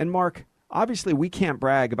 And Mark, obviously we can't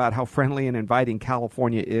brag about how friendly and inviting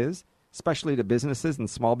California is, especially to businesses and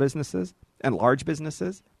small businesses and large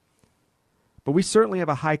businesses. But we certainly have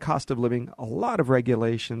a high cost of living, a lot of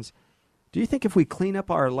regulations. Do you think if we clean up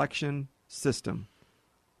our election system,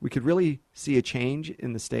 we could really see a change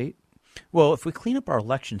in the state? Well, if we clean up our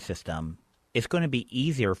election system, it's going to be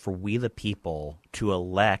easier for we the people to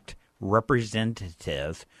elect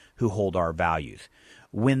representatives who hold our values.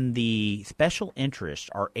 When the special interests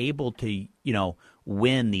are able to,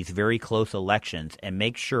 win these very close elections and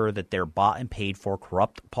make sure that their bought and paid for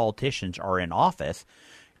corrupt politicians are in office,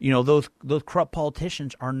 those corrupt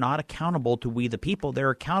politicians are not accountable to we the people. They're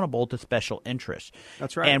accountable to special interests.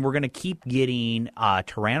 That's right. And we're going to keep getting a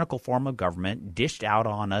tyrannical form of government dished out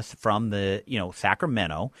on us from the,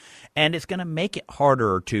 Sacramento. And it's going to make it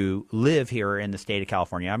harder to live here in the state of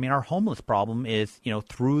California. I mean, our homeless problem is,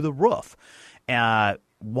 through the roof.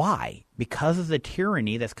 Why? Because of the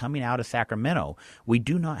tyranny that's coming out of Sacramento. We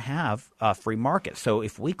do not have a free market. So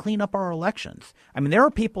if we clean up our elections, there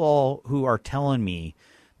are people who are telling me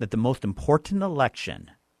that the most important election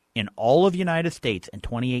in all of the United States in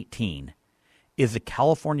 2018 is the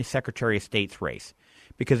California Secretary of State's race.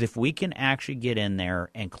 Because if we can actually get in there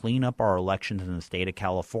and clean up our elections in the state of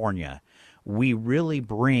California, we really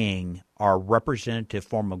bring our representative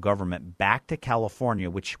form of government back to California,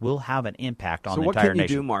 which will have an impact on the entire nation. So what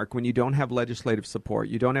can you do, Mark, when you don't have legislative support,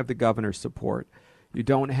 you don't have the governor's support, you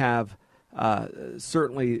don't have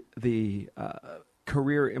certainly the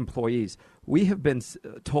career employees? We have been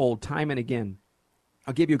told time and again.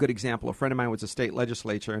 I'll give you a good example. A friend of mine was a state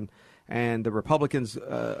legislature, and the Republicans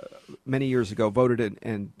many years ago voted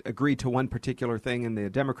and agreed to one particular thing, and the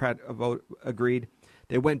Democrat vote agreed.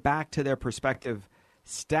 They went back to their prospective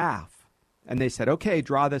staff, and they said, okay,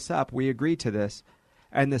 draw this up. We agree to this.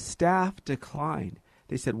 And the staff declined.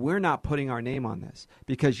 They said, we're not putting our name on this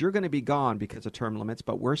because you're going to be gone because of term limits,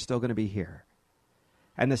 but we're still going to be here.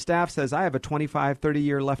 And the staff says, I have a 25,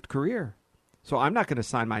 30-year left career, so I'm not going to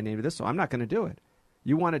sign my name to this, so I'm not going to do it.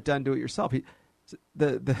 You want it done, do it yourself.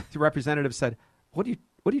 The representative said, what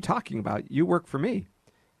are you talking about? You work for me.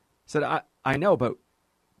 I said, I know, but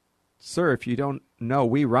sir, if you don't know,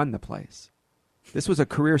 we run the place. This was a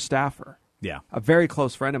career staffer. Yeah. A very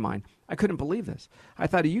close friend of mine. I couldn't believe this. I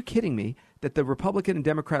thought, are you kidding me that the Republican and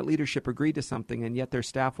Democrat leadership agreed to something and yet their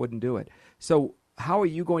staff wouldn't do it? So how are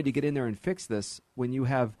you going to get in there and fix this when you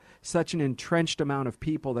have such an entrenched amount of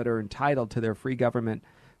people that are entitled to their free government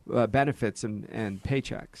benefits and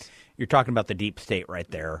paychecks? You're talking about the deep state right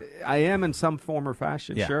there. I am in some form or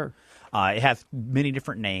fashion, yeah. Sure. It has many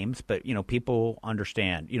different names, but, people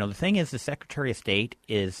understand. The thing is the Secretary of State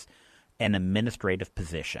is an administrative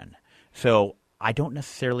position. So I don't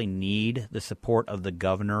necessarily need the support of the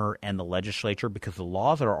governor and the legislature because the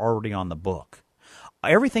laws are already on the book.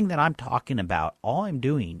 Everything that I'm talking about, all I'm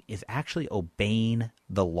doing is actually obeying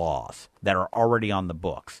the laws that are already on the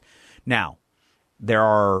books. Now, there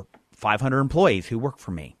are 500 employees who work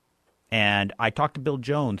for me. And I talked to Bill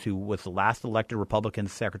Jones, who was the last elected Republican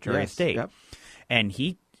Secretary of State. Yep. And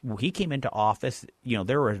he came into office,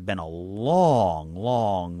 there has been a long,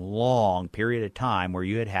 long, long period of time where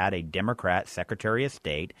you had a Democrat Secretary of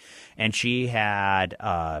State, and she had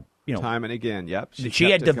time and again. Yep.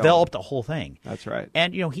 She had developed a whole thing. That's right.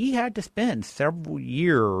 And, he had to spend several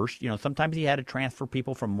years, sometimes he had to transfer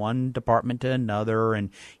people from one department to another, and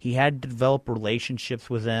he had to develop relationships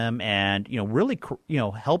with them and, really,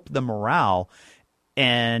 help the morale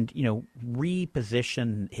and,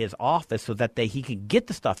 reposition his office so that he could get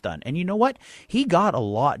the stuff done. And you know what? He got a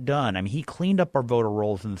lot done. I mean, he cleaned up our voter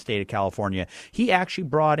rolls in the state of California. He actually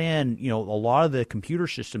brought in, a lot of the computer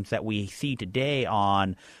systems that we see today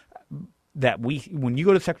when you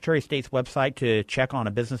go to Secretary of State's website to check on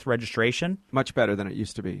a business registration. Much better than it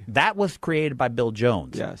used to be. That was created by Bill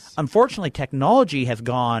Jones. Yes. Unfortunately, technology has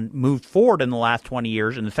moved forward in the last 20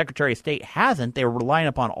 years, and the Secretary of State hasn't. They were relying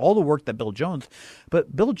upon all the work that Bill Jones.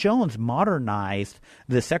 But Bill Jones modernized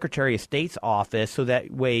the Secretary of State's office so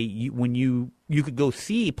that way when you could go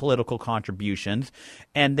see political contributions,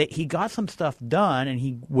 and that he got some stuff done, and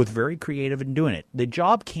he was very creative in doing it. The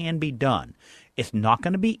job can be done. It's not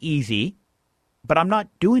going to be easy, but I'm not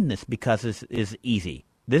doing this because this is easy.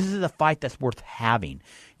 This is a fight that's worth having,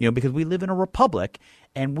 because we live in a republic,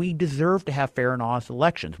 and we deserve to have fair and honest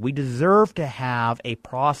elections. We deserve to have a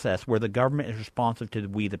process where the government is responsive to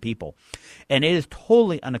we the people. And it is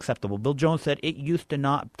totally unacceptable. Bill Jones said it used to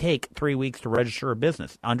not take 3 weeks to register a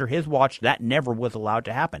business. Under his watch, that never was allowed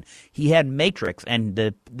to happen. He had matrix, and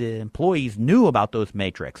the employees knew about those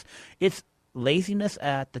matrix. It's laziness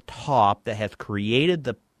at the top that has created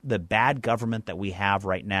the bad government that we have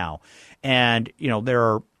right now. And, there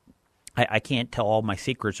are I can't tell all my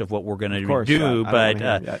secrets of what we're going to do, but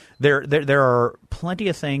there are plenty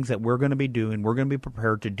of things that we're going to be doing, we're going to be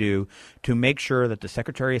prepared to do to make sure that the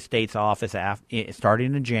Secretary of State's office,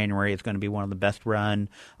 starting in January, is going to be one of the best-run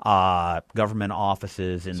government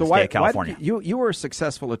offices in the state of California. You were a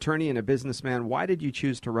successful attorney and a businessman. Why did you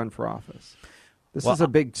choose to run for office? This is a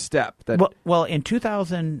big step. Well, in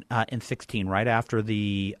 2016, right after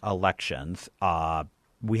the elections,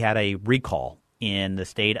 we had a recall in the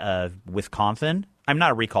state of Wisconsin. I'm not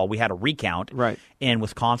a recall. We had a recount in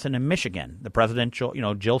Wisconsin and Michigan. The presidential,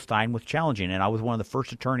 Jill Stein was challenging, and I was one of the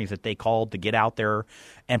first attorneys that they called to get out there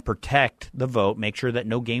and protect the vote, make sure that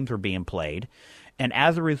no games were being played. And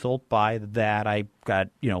as a result, by that, I got,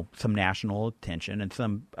 some national attention, and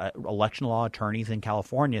some election law attorneys in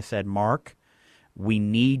California said, Mark, we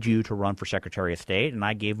need you to run for Secretary of State. And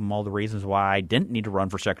I gave them all the reasons why I didn't need to run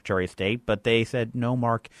for Secretary of State. But they said, no,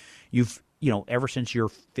 Mark, ever since you're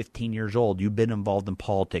 15 years old, you've been involved in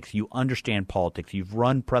politics. You understand politics. You've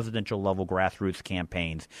run presidential level grassroots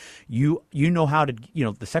campaigns. You know how to,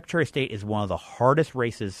 the Secretary of State is one of the hardest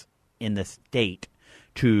races in the state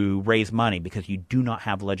to raise money because you do not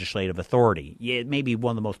have legislative authority. It may be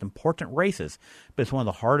one of the most important races, but it's one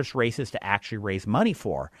of the hardest races to actually raise money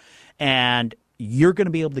for. And you're going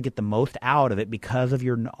to be able to get the most out of it because of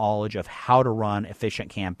your knowledge of how to run efficient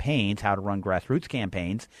campaigns, how to run grassroots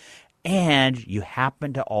campaigns, and you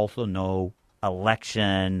happen to also know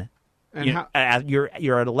election. You're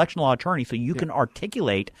an election law attorney, so you can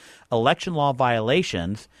articulate election law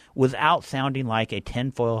violations without sounding like a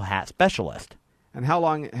tinfoil hat specialist. And how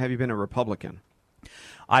long have you been a Republican?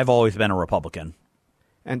 I've always been a Republican.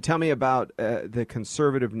 And tell me about the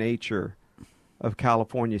conservative nature of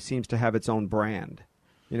California. Seems to have its own brand.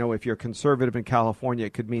 If you're conservative in California,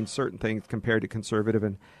 it could mean certain things compared to conservative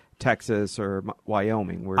in Texas or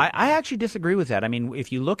Wyoming. I actually disagree with that. I mean,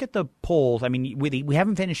 if you look at the polls, I mean, we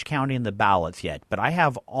haven't finished counting the ballots yet, but I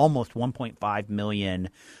have almost 1.5 million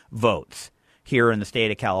votes here in the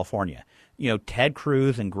state of California. Ted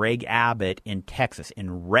Cruz and Greg Abbott in Texas,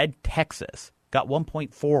 in red Texas, got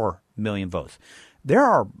 1.4 million votes. There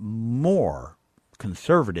are more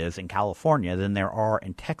conservatives in California than there are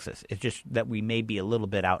in Texas. It's just that we may be a little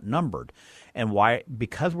bit outnumbered. And why?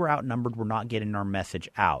 Because we're outnumbered, we're not getting our message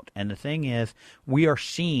out. And the thing is, we are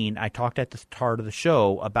seeing, I talked at the start of the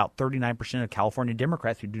show, about 39% of California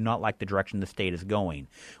Democrats who do not like the direction the state is going.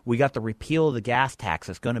 We got the repeal of the gas tax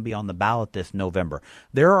that's going to be on the ballot this November.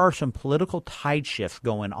 There are some political tide shifts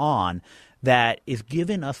going on that is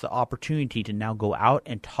giving us the opportunity to now go out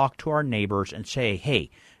and talk to our neighbors and say,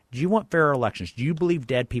 hey, do you want fair elections? Do you believe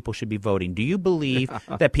dead people should be voting? Do you believe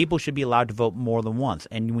that people should be allowed to vote more than once?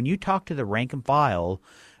 And when you talk to the rank and file,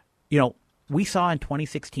 we saw in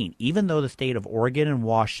 2016, even though the state of Oregon and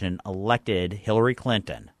Washington elected Hillary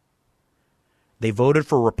Clinton, they voted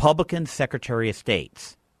for Republican Secretary of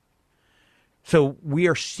States. So we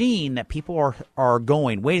are seeing that people are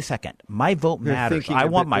going, wait a second, my vote matters. I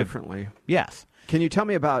want my differently. Yes. Can you tell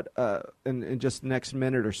me about in just the next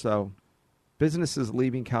minute or so, businesses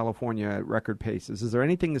leaving California at record paces? Is there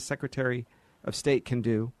anything the Secretary of State can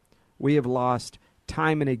do? We have lost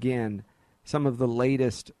time and again Some of the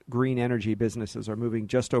latest green energy businesses are moving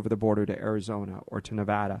just over the border to Arizona or to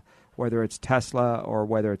Nevada, whether it's Tesla or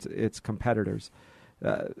whether it's competitors.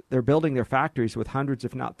 They're building their factories with hundreds,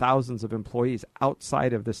 if not thousands, of employees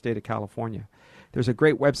outside of the state of California. There's a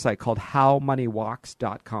great website called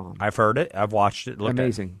howmoneywalks.com. I've heard it. I've watched it.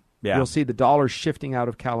 Amazing. Yeah. You'll see the dollars shifting out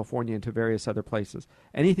of California into various other places.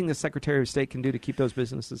 Anything the Secretary of State can do to keep those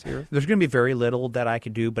businesses here? There's going to be very little that I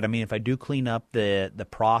could do, but I mean, if I do clean up the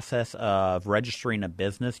process of registering a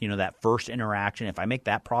business, that first interaction, if I make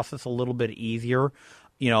that process a little bit easier,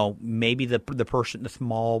 maybe the person, the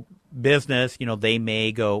small business, they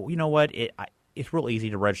may go, you know what, it's real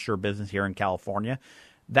easy to register a business here in California.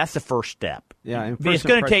 That's the first step. Yeah, it's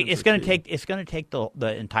going to take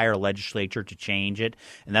the entire legislature to change it,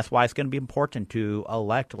 and that's why it's going to be important to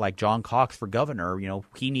elect like John Cox for governor.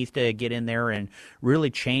 He needs to get in there and really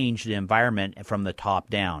change the environment from the top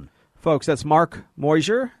down. Folks, that's Mark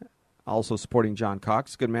Moyser, also supporting John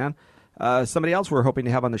Cox. Good man. Somebody else we're hoping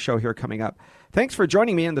to have on the show here coming up. Thanks for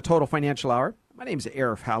joining me in the Total Financial Hour. My name's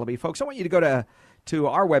Arif Halaby. Folks, I want you to go to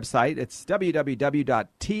our website. It's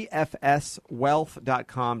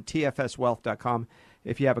www.tfswealth.com, tfswealth.com,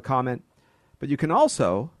 if you have a comment. But you can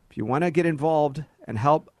also, if you want to get involved and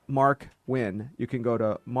help Mark win, you can go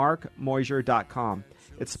to markmoyser.com.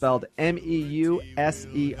 It's spelled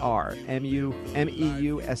M-E-U-S-E-R,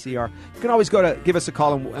 M-E-U-S-E-R. You can always give us a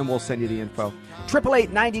call and we'll send you the info.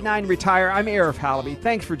 888-99-RETIRE. I'm Arif Halaby.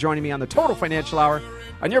 Thanks for joining me on the Total Financial Hour.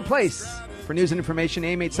 On your place for news and information,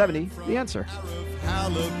 AM 870, The Answer.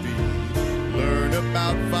 Halaby. Learn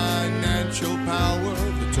about financial power,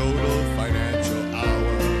 the Total Financial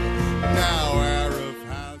Hour. Now Arif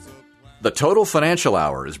has a plan. The Total Financial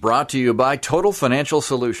Hour is brought to you by Total Financial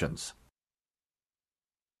Solutions.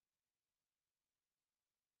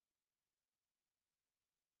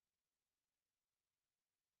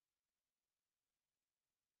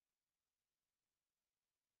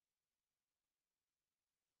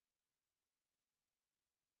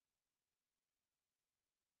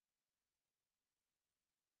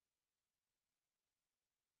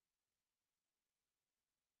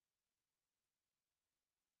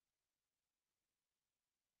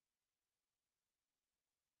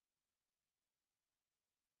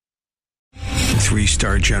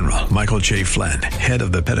 Three-star General Michael J. Flynn, head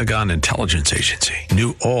of the Pentagon Intelligence Agency,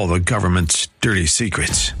 knew all the government's dirty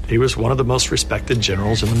secrets. He was one of the most respected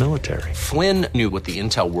generals in the military. Flynn knew what the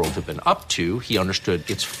intel world had been up to. He understood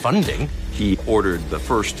its funding. He ordered the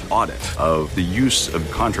first audit of the use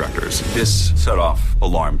of contractors. This set off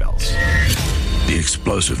alarm bells. The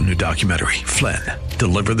explosive new documentary, Flynn,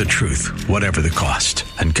 Deliver the Truth, Whatever the Cost,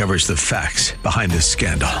 uncovers the facts behind this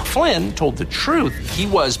scandal. Flynn told the truth. He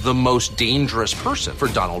was the most dangerous person for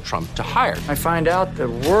Donald Trump to hire. I find out the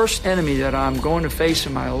worst enemy that I'm going to face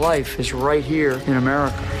in my life is right here in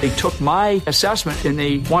America. They took my assessment and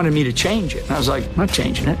they wanted me to change it. And I was like, I'm not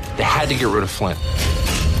changing it. They had to get rid of Flynn.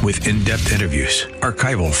 With in-depth interviews,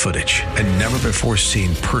 archival footage, and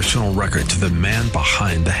never-before-seen personal records of the man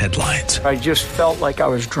behind the headlines. I just felt like I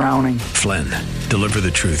was drowning. Flynn, Deliver the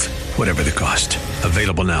Truth, Whatever the Cost.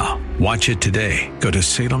 Available now. Watch it today. Go to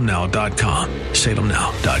salemnow.com.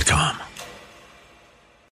 salemnow.com.